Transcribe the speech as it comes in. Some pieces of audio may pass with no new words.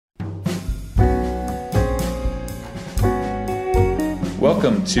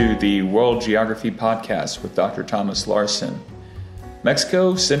Welcome to the World Geography Podcast with Dr. Thomas Larson.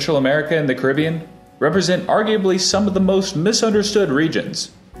 Mexico, Central America, and the Caribbean represent arguably some of the most misunderstood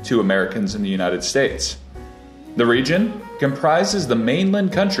regions to Americans in the United States. The region comprises the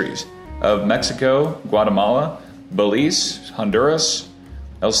mainland countries of Mexico, Guatemala, Belize, Honduras,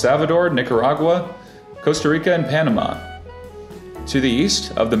 El Salvador, Nicaragua, Costa Rica, and Panama. To the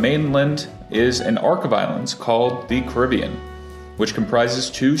east of the mainland is an arc of islands called the Caribbean, which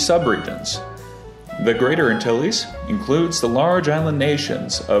comprises two subregions. The Greater Antilles includes the large island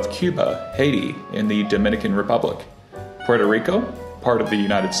nations of Cuba, Haiti, and the Dominican Republic. Puerto Rico, part of the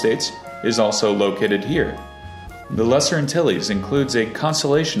United States, is also located here. The Lesser Antilles includes a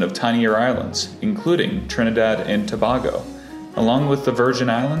constellation of tinier islands, including Trinidad and Tobago, along with the Virgin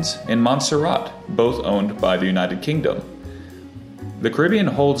Islands and Montserrat, both owned by the United Kingdom. The Caribbean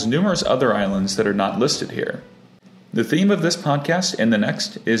holds numerous other islands that are not listed here. The theme of this podcast and the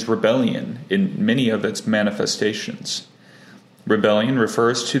next is rebellion in many of its manifestations. Rebellion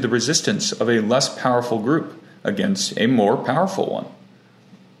refers to the resistance of a less powerful group against a more powerful one.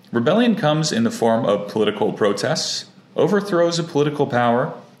 Rebellion comes in the form of political protests, overthrows of political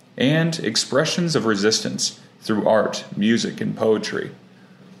power, and expressions of resistance through art, music, and poetry.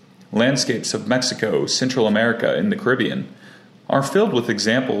 Landscapes of Mexico, Central America, and the Caribbean are filled with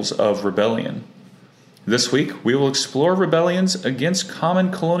examples of rebellion. This week, we will explore rebellions against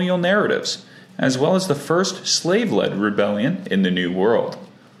common colonial narratives, as well as the first slave-led rebellion in the New World.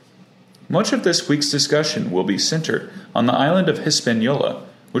 Much of this week's discussion will be centered on the island of Hispaniola,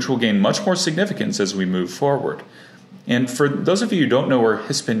 which will gain much more significance as we move forward. And for those of you who don't know where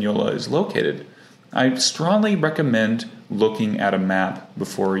Hispaniola is located, I strongly recommend looking at a map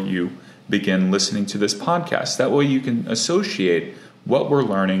before you begin listening to this podcast. That way you can associate what we're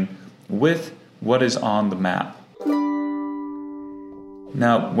learning with what is on the map.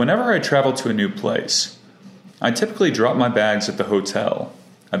 Now, whenever I travel to a new place, I typically drop my bags at the hotel.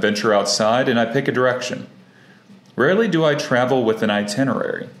 I venture outside and I pick a direction. Rarely do I travel with an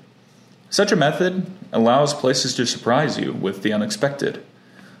itinerary. Such a method allows places to surprise you with the unexpected.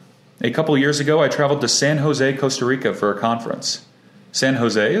 A couple years ago, I traveled to San Jose, Costa Rica for a conference. San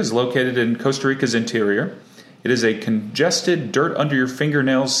Jose is located in Costa Rica's interior. It is a congested,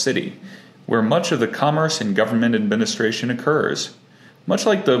 dirt-under-your-fingernails city where much of the commerce and government administration occurs. Much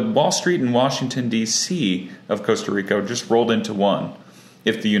like the Wall Street and Washington, D.C. of Costa Rica just rolled into one,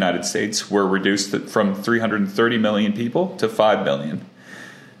 if the United States were reduced from 330 million people to 5 million.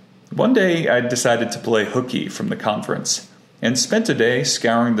 One day, I decided to play hooky from the conference and spent a day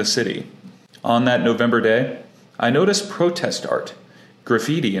scouring the city. On that November day, I noticed protest art,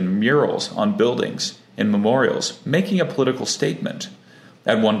 graffiti and murals on buildings and memorials making a political statement.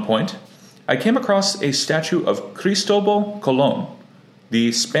 At one point, I came across a statue of Cristobal Colon,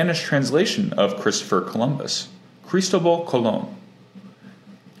 the Spanish translation of Christopher Columbus. Cristobal Colon.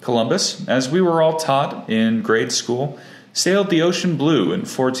 Columbus, as we were all taught in grade school, sailed the ocean blue in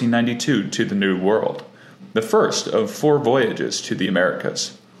 1492 to the New World, the first of 4 voyages to the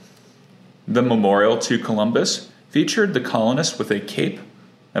Americas. The memorial to Columbus featured the colonist with a cape,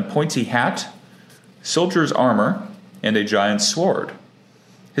 a pointy hat, soldier's armor, and a giant sword.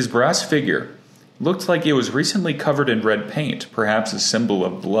 His brass figure looked like it was recently covered in red paint, perhaps a symbol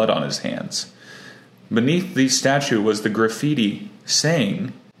of blood on his hands. Beneath the statue was the graffiti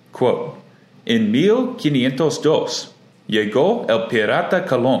saying, quote, "En 1502, llegó el pirata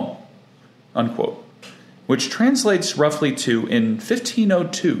Colón," unquote, which translates roughly to, in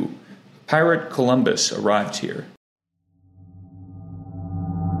 1502, Pirate Columbus arrived here.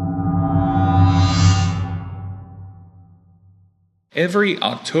 Every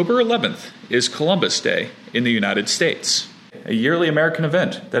October 11th is Columbus Day in the United States, a yearly American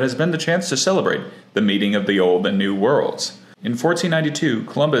event that has been the chance to celebrate the meeting of the Old and New Worlds. In 1492,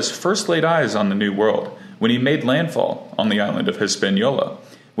 Columbus first laid eyes on the New World when he made landfall on the island of Hispaniola,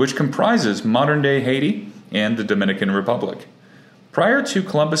 which comprises modern-day Haiti and the Dominican Republic. Prior to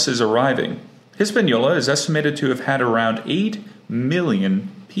Columbus's arriving, Hispaniola is estimated to have had around 8 million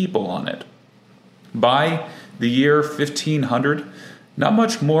people on it. By the year 1500, not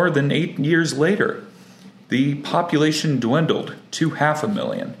much more than 8 years later, the population dwindled to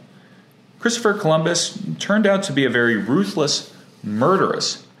 500,000. Christopher Columbus turned out to be a very ruthless,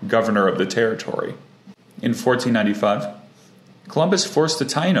 murderous governor of the territory. In 1495, Columbus forced the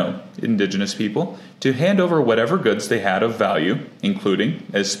Taino, indigenous people, to hand over whatever goods they had of value, including,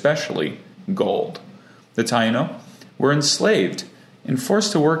 especially, gold. The Taino were enslaved and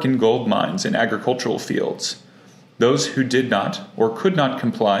forced to work in gold mines and agricultural fields. Those who did not or could not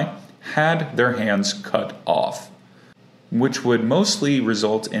comply had their hands cut off. which would mostly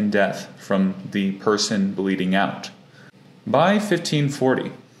result in death from the person bleeding out. By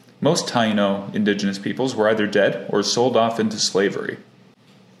 1540, most Taino indigenous peoples were either dead or sold off into slavery.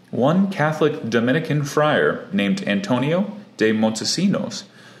 One Catholic Dominican friar named Antonio de Montesinos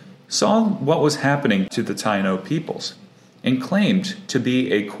saw what was happening to the Taino peoples and claimed to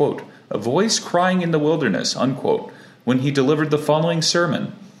be a, quote, a voice crying in the wilderness, unquote, when he delivered the following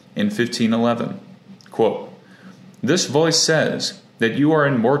sermon in 1511. Quote, this voice says that you are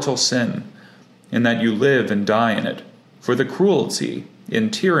in mortal sin, and that you live and die in it, for the cruelty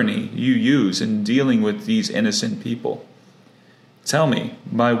and tyranny you use in dealing with these innocent people. Tell me,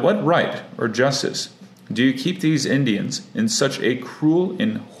 by what right or justice do you keep these Indians in such a cruel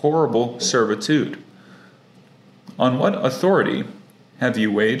and horrible servitude? On what authority have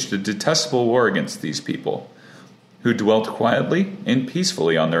you waged a detestable war against these people, who dwelt quietly and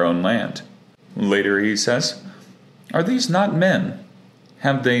peacefully on their own land? Later he says, are these not men?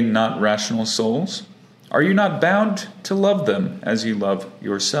 Have they not rational souls? Are you not bound to love them as you love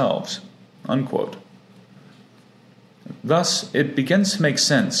yourselves? Unquote. Thus, it begins to make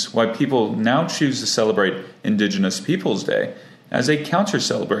sense why people now choose to celebrate Indigenous Peoples Day as a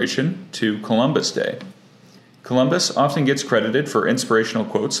counter-celebration to Columbus Day. Columbus often gets credited for inspirational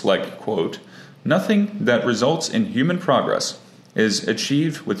quotes like, quote, nothing that results in human progress is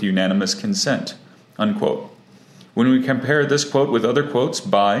achieved with unanimous consent, unquote. When we compare this quote with other quotes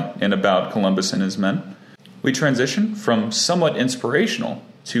by and about Columbus and his men, we transition from somewhat inspirational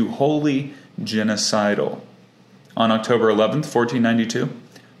to wholly genocidal. On October 11, 1492,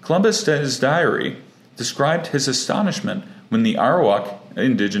 Columbus's diary described his astonishment when the Arawak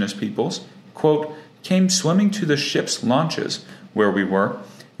indigenous peoples, quote, came swimming to the ship's launches where we were,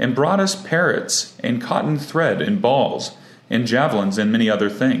 and brought us parrots and cotton thread and balls and javelins and many other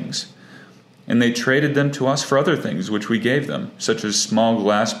things. And they traded them to us for other things which we gave them, such as small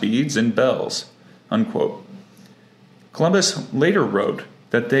glass beads and bells, unquote. Columbus later wrote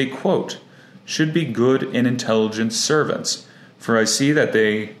that they, quote, should be good and intelligent servants, for I see that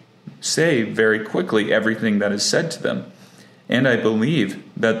they say very quickly everything that is said to them, and I believe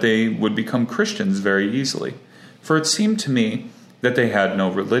that they would become Christians very easily, for it seemed to me that they had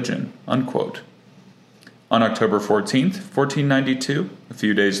no religion, unquote. On October 14th, 1492, a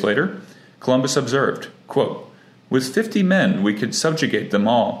few days later, Columbus observed, quote, with 50 men we could subjugate them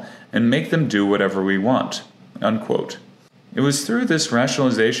all and make them do whatever we want, unquote. It was through this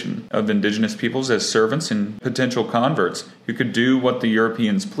rationalization of indigenous peoples as servants and potential converts who could do what the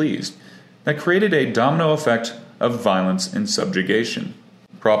Europeans pleased that created a domino effect of violence and subjugation.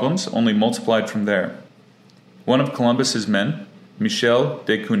 Problems only multiplied from there. One of Columbus's men, Michel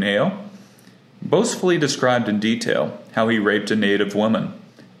de Cuneo, boastfully described in detail how he raped a native woman,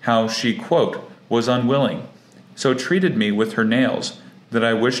 how she, quote, was unwilling, so treated me with her nails that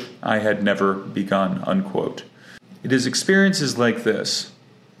I wished I had never begun, unquote. It is experiences like this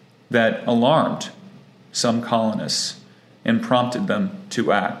that alarmed some colonists and prompted them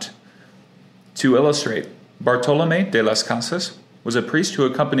to act. To illustrate, Bartolomé de las Casas was a priest who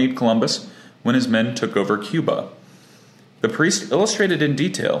accompanied Columbus when his men took over Cuba. The priest illustrated in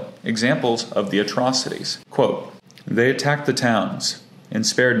detail examples of the atrocities. Quote, they attacked the towns and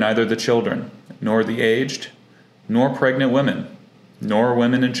spared neither the children, nor the aged, nor pregnant women, nor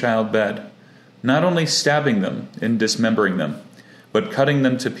women in childbed, not only stabbing them and dismembering them, but cutting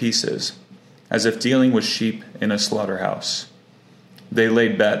them to pieces, as if dealing with sheep in a slaughterhouse. They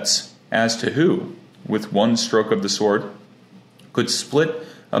laid bets as to who, with one stroke of the sword, could split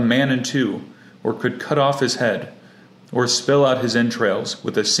a man in two, or could cut off his head, or spill out his entrails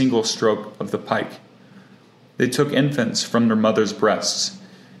with a single stroke of the pike. They took infants from their mothers' breasts,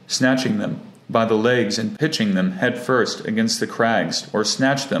 snatching them by the legs and pitching them head first against the crags, or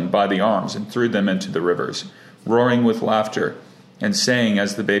snatched them by the arms and threw them into the rivers, roaring with laughter, and saying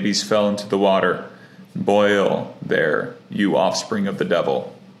as the babies fell into the water, boil there, you offspring of the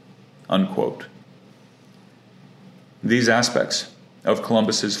devil, unquote. These aspects of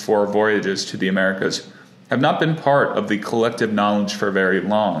Columbus's 4 voyages to the Americas have not been part of the collective knowledge for very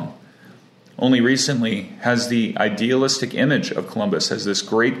long. Only recently has the idealistic image of Columbus as this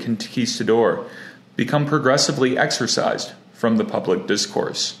great conquistador become progressively exorcised from the public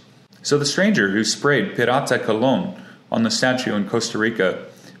discourse. So the stranger who sprayed Pirata Colón on the statue in Costa Rica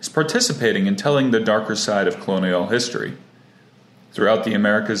is participating in telling the darker side of colonial history. Throughout the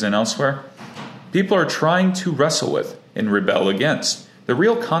Americas and elsewhere, people are trying to wrestle with and rebel against the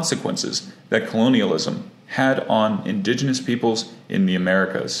real consequences that colonialism had on indigenous peoples in the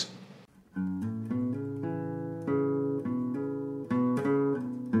Americas.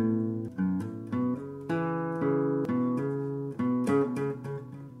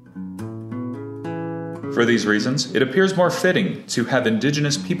 For these reasons, it appears more fitting to have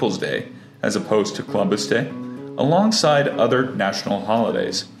Indigenous Peoples Day, as opposed to Columbus Day, alongside other national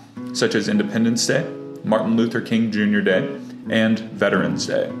holidays, such as Independence Day, Martin Luther King Jr. Day, and Veterans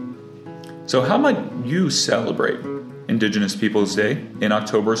Day. So how might you celebrate Indigenous Peoples Day in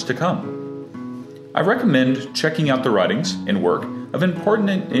Octobers to come? I recommend checking out the writings and work of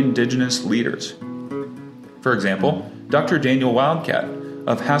important Indigenous leaders. For example, Dr. Daniel Wildcat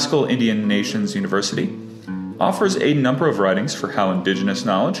of Haskell Indian Nations University offers a number of writings for how Indigenous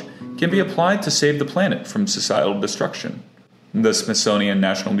knowledge can be applied to save the planet from societal destruction. The Smithsonian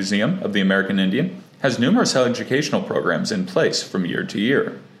National Museum of the American Indian has numerous educational programs in place from year to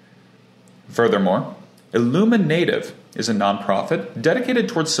year. Furthermore, Illuminative is a nonprofit dedicated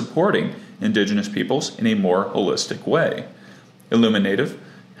towards supporting Indigenous peoples in a more holistic way. Illuminative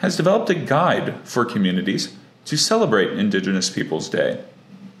has developed a guide for communities to celebrate Indigenous Peoples Day.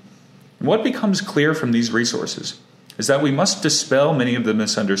 What becomes clear from these resources is that we must dispel many of the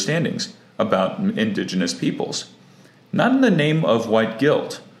misunderstandings about Indigenous peoples, not in the name of white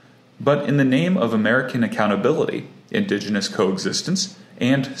guilt, but in the name of American accountability, Indigenous coexistence,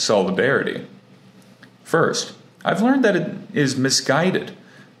 and solidarity. First, I've learned that it is misguided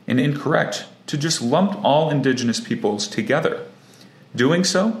and incorrect to just lump all Indigenous peoples together. Doing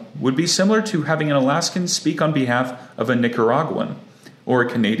so would be similar to having an Alaskan speak on behalf of a Nicaraguan, or a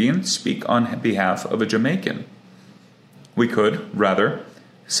Canadian speak on behalf of a Jamaican. We could, rather,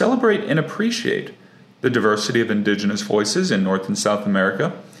 celebrate and appreciate the diversity of Indigenous voices in North and South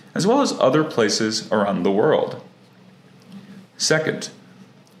America, as well as other places around the world. Second,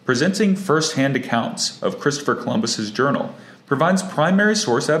 presenting first-hand accounts of Christopher Columbus's journal provides primary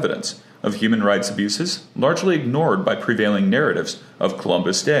source evidence of human rights abuses largely ignored by prevailing narratives of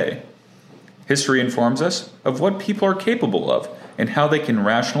Columbus Day. History informs us of what people are capable of and how they can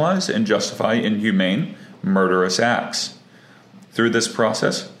rationalize and justify inhumane, murderous acts. Through this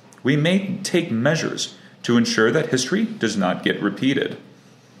process, we may take measures to ensure that history does not get repeated.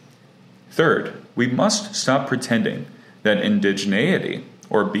 Third, we must stop pretending that indigeneity,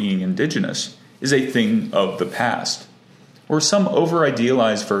 or being indigenous, is a thing of the past, or some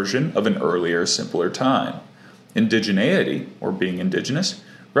over-idealized version of an earlier, simpler time. Indigeneity, or being indigenous,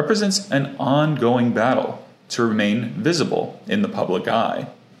 represents an ongoing battle to remain visible in the public eye.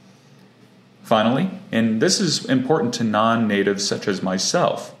 Finally, and this is important to non-natives such as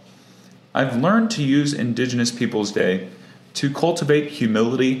myself, I've learned to use Indigenous Peoples Day to cultivate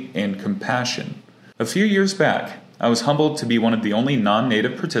humility and compassion. A few years back, I was humbled to be one of the only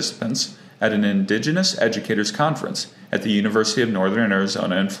non-native participants at an Indigenous Educators Conference at the University of Northern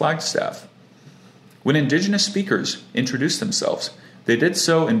Arizona in Flagstaff. When Indigenous speakers introduced themselves, they did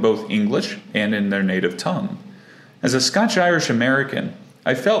so in both English and in their native tongue. As a Scotch-Irish American,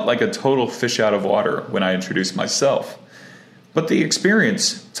 I felt like a total fish out of water when I introduced myself. But the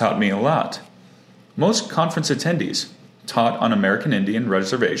experience taught me a lot. Most conference attendees taught on American Indian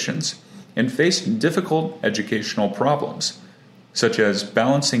reservations and faced difficult educational problems, such as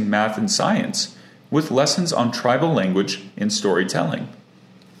balancing math and science with lessons on tribal language and storytelling.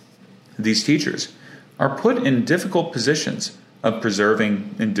 These teachers are put in difficult positions of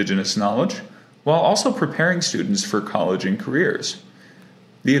preserving Indigenous knowledge while also preparing students for college and careers.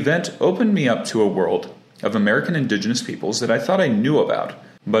 The event opened me up to a world of American Indigenous peoples that I thought I knew about,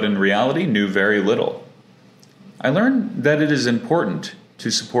 but in reality knew very little. I learned that it is important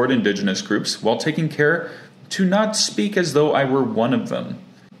to support Indigenous groups while taking care to not speak as though I were one of them.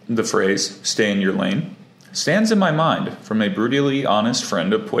 The phrase, "stay in your lane," stands in my mind from a brutally honest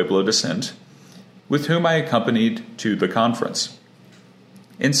friend of Pueblo descent with whom I accompanied to the conference.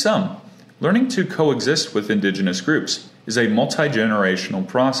 In sum, learning to coexist with Indigenous groups is a multi-generational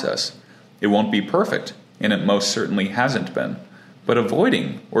process. It won't be perfect, and it most certainly hasn't been, but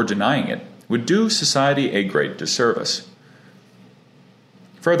avoiding or denying it would do society a great disservice.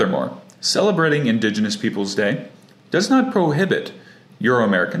 Furthermore, celebrating Indigenous Peoples Day does not prohibit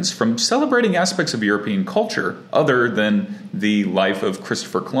Euro-Americans from celebrating aspects of European culture other than the life of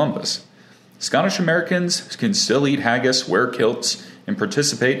Christopher Columbus. Scottish Americans can still eat haggis, wear kilts, and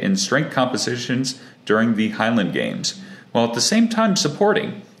participate in strength competitions during the Highland Games, while at the same time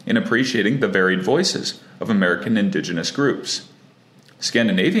supporting and appreciating the varied voices of American Indigenous groups.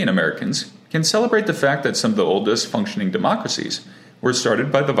 Scandinavian Americans can celebrate the fact that some of the oldest functioning democracies were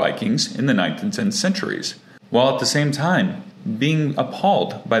started by the Vikings in the 9th and 10th centuries, while at the same time being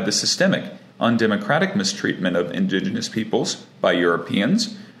appalled by the systemic, undemocratic mistreatment of Indigenous peoples by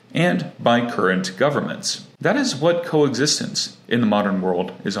Europeans and by current governments. That is what coexistence in the modern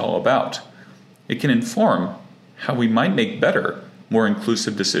world is all about. It can inform how we might make better, more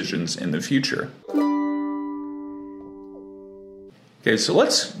inclusive decisions in the future. Okay, so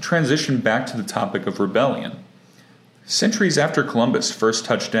let's transition back to the topic of rebellion. Centuries after Columbus first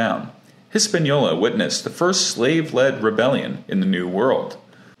touched down, Hispaniola witnessed the first slave-led rebellion in the New World.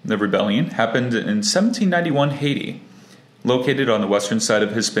 The rebellion happened in 1791 Haiti, located on the western side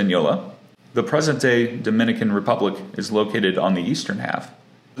of Hispaniola. The present-day Dominican Republic is located on the eastern half.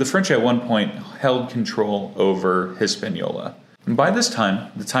 The French at one point held control over Hispaniola. And by this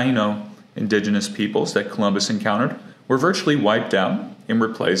time, the Taino indigenous peoples that Columbus encountered were virtually wiped out and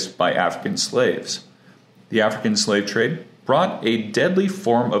replaced by African slaves. The African slave trade brought a deadly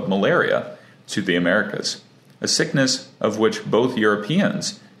form of malaria to the Americas, a sickness of which both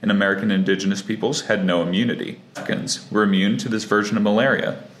Europeans and American indigenous peoples had no immunity. Africans were immune to this version of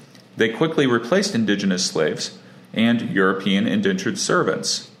malaria. They quickly replaced indigenous slaves and European indentured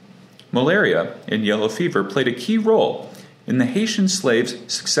servants. Malaria and yellow fever played a key role in the Haitian slaves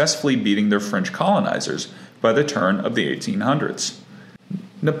successfully beating their French colonizers by the turn of the 1800s.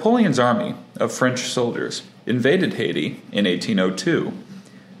 Napoleon's army of French soldiers invaded Haiti in 1802,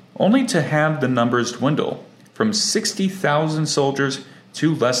 only to have the numbers dwindle from 60,000 soldiers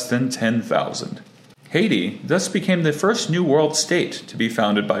to less than 10,000. Haiti thus became the first New World state to be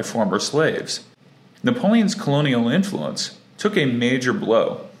founded by former slaves. Napoleon's colonial influence took a major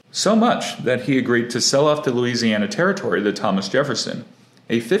blow, so much that he agreed to sell off the Louisiana Territory to Thomas Jefferson,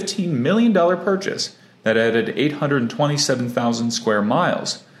 a $15 million purchase that added 827,000 square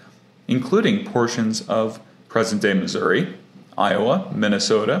miles, including portions of present-day Missouri, Iowa,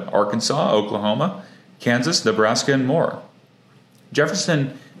 Minnesota, Arkansas, Oklahoma, Kansas, Nebraska, and more.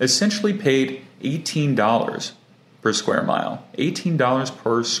 Jefferson essentially paid $18 per square mile. $18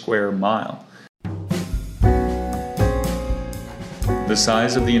 per square mile. The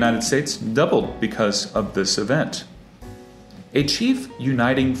size of the United States doubled because of this event. A chief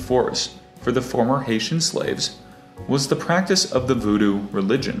uniting force for the former Haitian slaves was the practice of the voodoo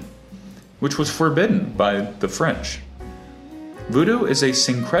religion, which was forbidden by the French. Voodoo is a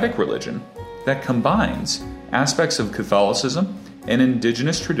syncretic religion that combines aspects of Catholicism and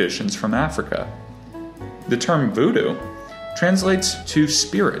indigenous traditions from Africa. The term voodoo translates to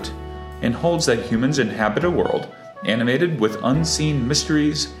spirit and holds that humans inhabit a world animated with unseen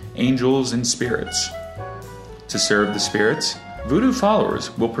mysteries, angels, and spirits. To serve the spirits, voodoo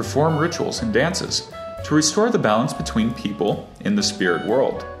followers will perform rituals and dances to restore the balance between people in the spirit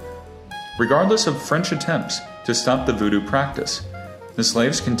world. Regardless of French attempts to stop the voodoo practice, the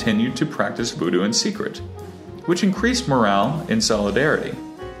slaves continued to practice voodoo in secret, which increased morale and solidarity.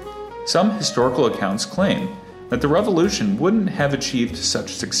 Some historical accounts claim that the revolution wouldn't have achieved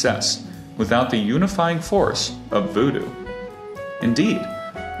such success without the unifying force of voodoo. Indeed,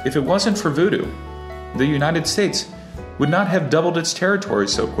 if it wasn't for voodoo, the United States would not have doubled its territory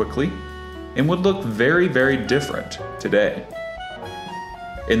so quickly and would look very, very different today.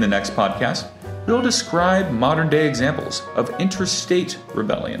 In the next podcast, we'll describe modern-day examples of interstate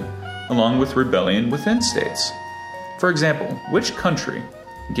rebellion, along with rebellion within states. For example, which country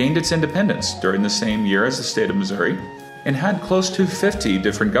gained its independence during the same year as the state of Missouri and had close to 50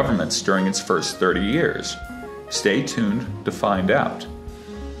 different governments during its first 30 years? Stay tuned to find out.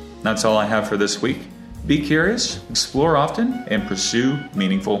 That's all I have for this week. Be curious, explore often, and pursue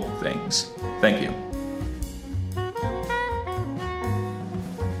meaningful things. Thank you.